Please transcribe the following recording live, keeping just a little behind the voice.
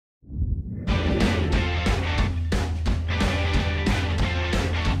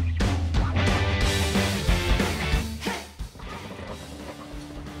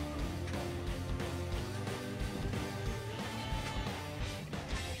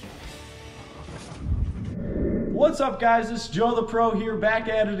What's up guys, it's Joe the Pro here, back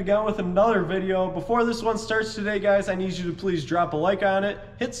at it again with another video. Before this one starts today guys, I need you to please drop a like on it,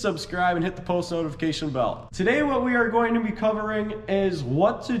 hit subscribe, and hit the post notification bell. Today what we are going to be covering is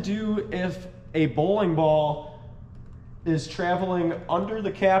what to do if a bowling ball is traveling under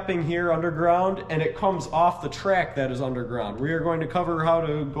the capping here underground and it comes off the track that is underground. We are going to cover how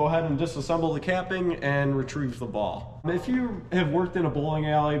to go ahead and disassemble the capping and retrieve the ball. If you have worked in a bowling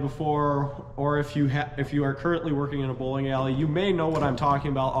alley before, or if you are currently working in a bowling alley, you may know what I'm talking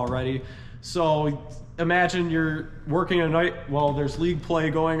about already. So imagine you're working a night while there's league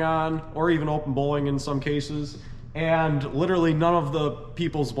play going on, or even open bowling in some cases, and literally none of the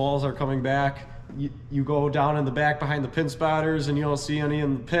people's balls are coming back. You go down in the back behind the pin spotters and you don't see any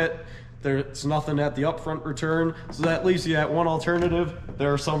in the pit. There's nothing at the up front return, so that leaves you at one alternative.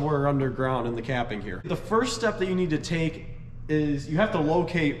 They're somewhere underground in the capping here. The first step that you need to take is you have to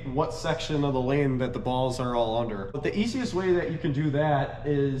locate what section of the lane that the balls are all under. But the easiest way that you can do that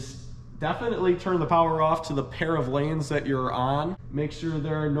is definitely turn the power off to the pair of lanes that you're on. Make sure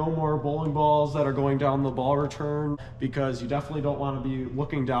there are no more bowling balls that are going down the ball return, because you definitely don't want to be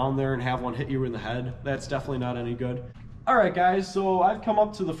looking down there and have one hit you in the head. That's definitely not any good. Alright guys, so I've come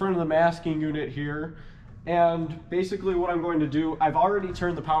up to the front of the masking unit here, and basically what I'm going to do, I've already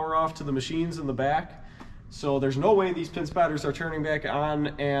turned the power off to the machines in the back, so there's no way these pin spotters are turning back on.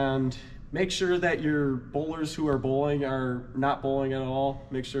 And make sure that your bowlers who are bowling are not bowling at all.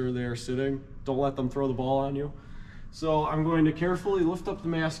 Make sure they're sitting. Don't let them throw the ball on you. So I'm going to carefully lift up the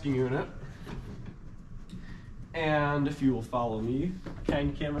masking unit. And if you will follow me,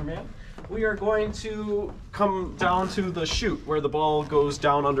 kind cameraman, we are going to come down to the chute where the ball goes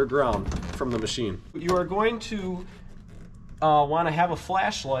down underground from the machine. You are going to want to have a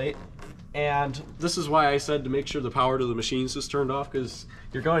flashlight. And this is why I said to make sure the power to the machines is turned off, because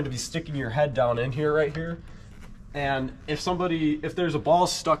you're going to be sticking your head down in here right here. And if there's a ball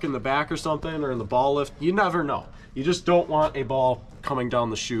stuck in the back or something, or in the ball lift, you never know. You just don't want a ball coming down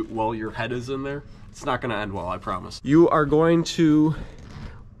the chute while your head is in there. It's not going to end well, I promise. You are going to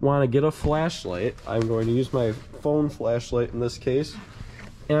want to get a flashlight. I'm going to use my phone flashlight in this case.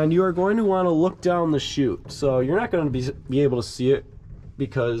 And you are going to want to look down the chute. So you're not going to be able to see it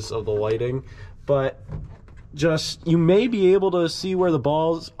because of the lighting, but you may be able to see where the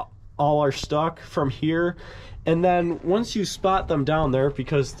balls all are stuck from here. And then once you spot them down there,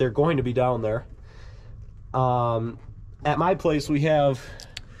 because they're going to be down there, at my place we have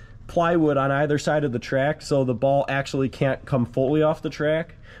plywood on either side of the track, so the ball actually can't come fully off the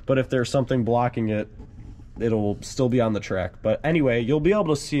track, but if there's something blocking it, it'll still be on the track. But anyway, you'll be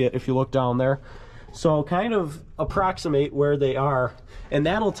able to see it if you look down there. So kind of approximate where they are, and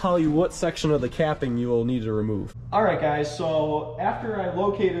that'll tell you what section of the capping you will need to remove. Alright guys, so after I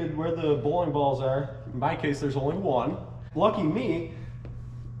located where the bowling balls are, in my case there's only one. Lucky me,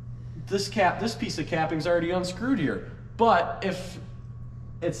 this piece of capping is already unscrewed here. But if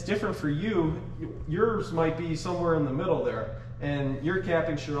it's different for you, yours might be somewhere in the middle there, and your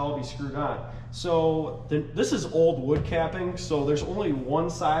capping should all be screwed on. So this is old wood capping, so there's only one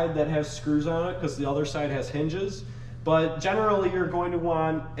side that has screws on it because the other side has hinges. But generally you're going to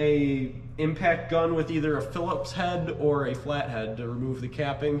want a impact gun with either a Phillips head or a flathead to remove the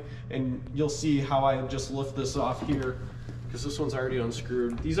capping, and you'll see how I just lift this off here because this one's already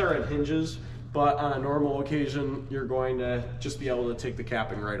unscrewed. These are at hinges, but on a normal occasion you're going to just be able to take the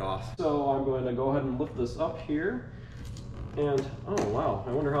capping right off. So I'm going to go ahead and lift this up here. And oh wow,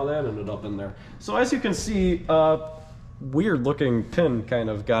 I wonder how that ended up in there. So as you can see, weird looking pin kind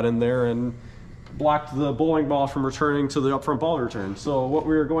of got in there and blocked the bowling ball from returning to the up front ball return. So what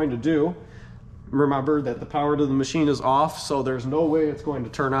we're going to do, remember that the power to the machine is off, so there's no way it's going to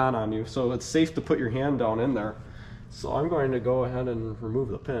turn on you. So it's safe to put your hand down in there. So I'm going to go ahead and remove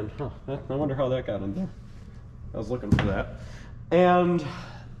the pin. I wonder how that got in there. I was looking for that. And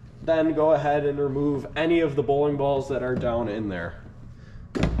then go ahead and remove any of the bowling balls that are down in there.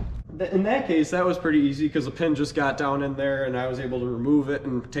 In that case, that was pretty easy because the pin just got down in there and I was able to remove it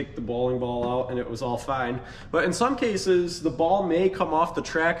and take the bowling ball out and it was all fine. But in some cases, the ball may come off the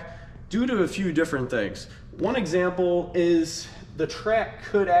track due to a few different things. One example is the track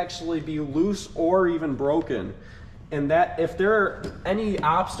could actually be loose or even broken. And that if there are any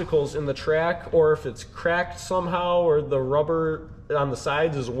obstacles in the track, or if it's cracked somehow, or the rubber on the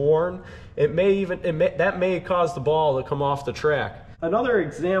sides is worn, that may cause the ball to come off the track. Another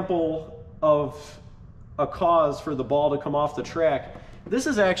example of a cause for the ball to come off the track, this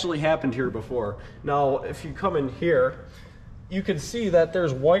has actually happened here before. Now if you come in here, you can see that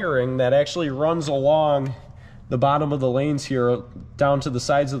there's wiring that actually runs along the bottom of the lanes here down to the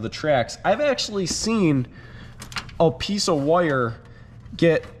sides of the tracks. I've actually seen a piece of wire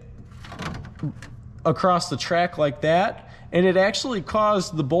get across the track like that, and it actually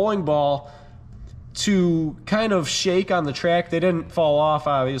caused the bowling ball to kind of shake on the track. They didn't fall off,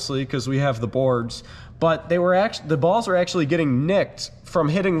 obviously, because we have the boards, but they were actually, the balls were actually getting nicked from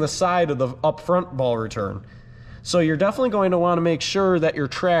hitting the side of the up front ball return. So you're definitely going to want to make sure that your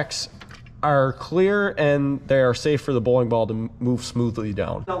tracks are clear and they are safe for the bowling ball to move smoothly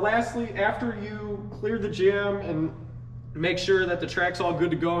down. Now lastly, after you clear the jam and make sure that the track's all good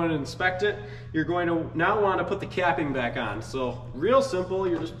to go and inspect it, you're going to now want to put the capping back on. So real simple,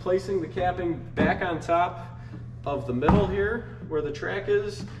 you're just placing the capping back on top of the middle here where the track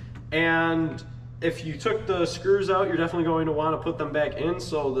is, and if you took the screws out, you're definitely going to want to put them back in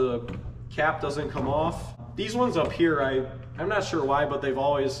so the cap doesn't come off. These ones up here, I'm not sure why, but they've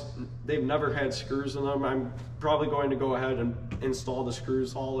never had screws in them. I'm probably going to go ahead and install the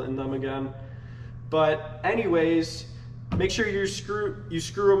screws all in them again. But anyways, make sure you screw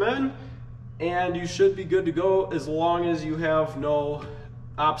them in, and you should be good to go as long as you have no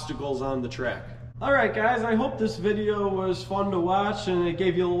obstacles on the track. Alright guys, I hope this video was fun to watch and it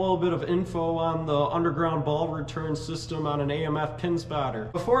gave you a little bit of info on the underground ball return system on an AMF pin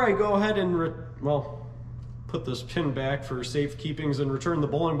spotter. Before I go ahead and put this pin back for safekeepings and return the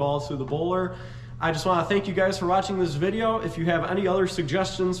bowling ball to the bowler, I just want to thank you guys for watching this video. If you have any other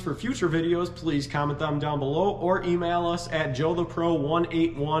suggestions for future videos, please comment them down below or email us at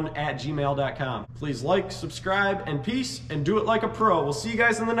joethepro181@gmail.com. Please like, subscribe, and peace, and do it like a pro. We'll see you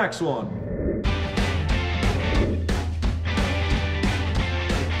guys in the next one.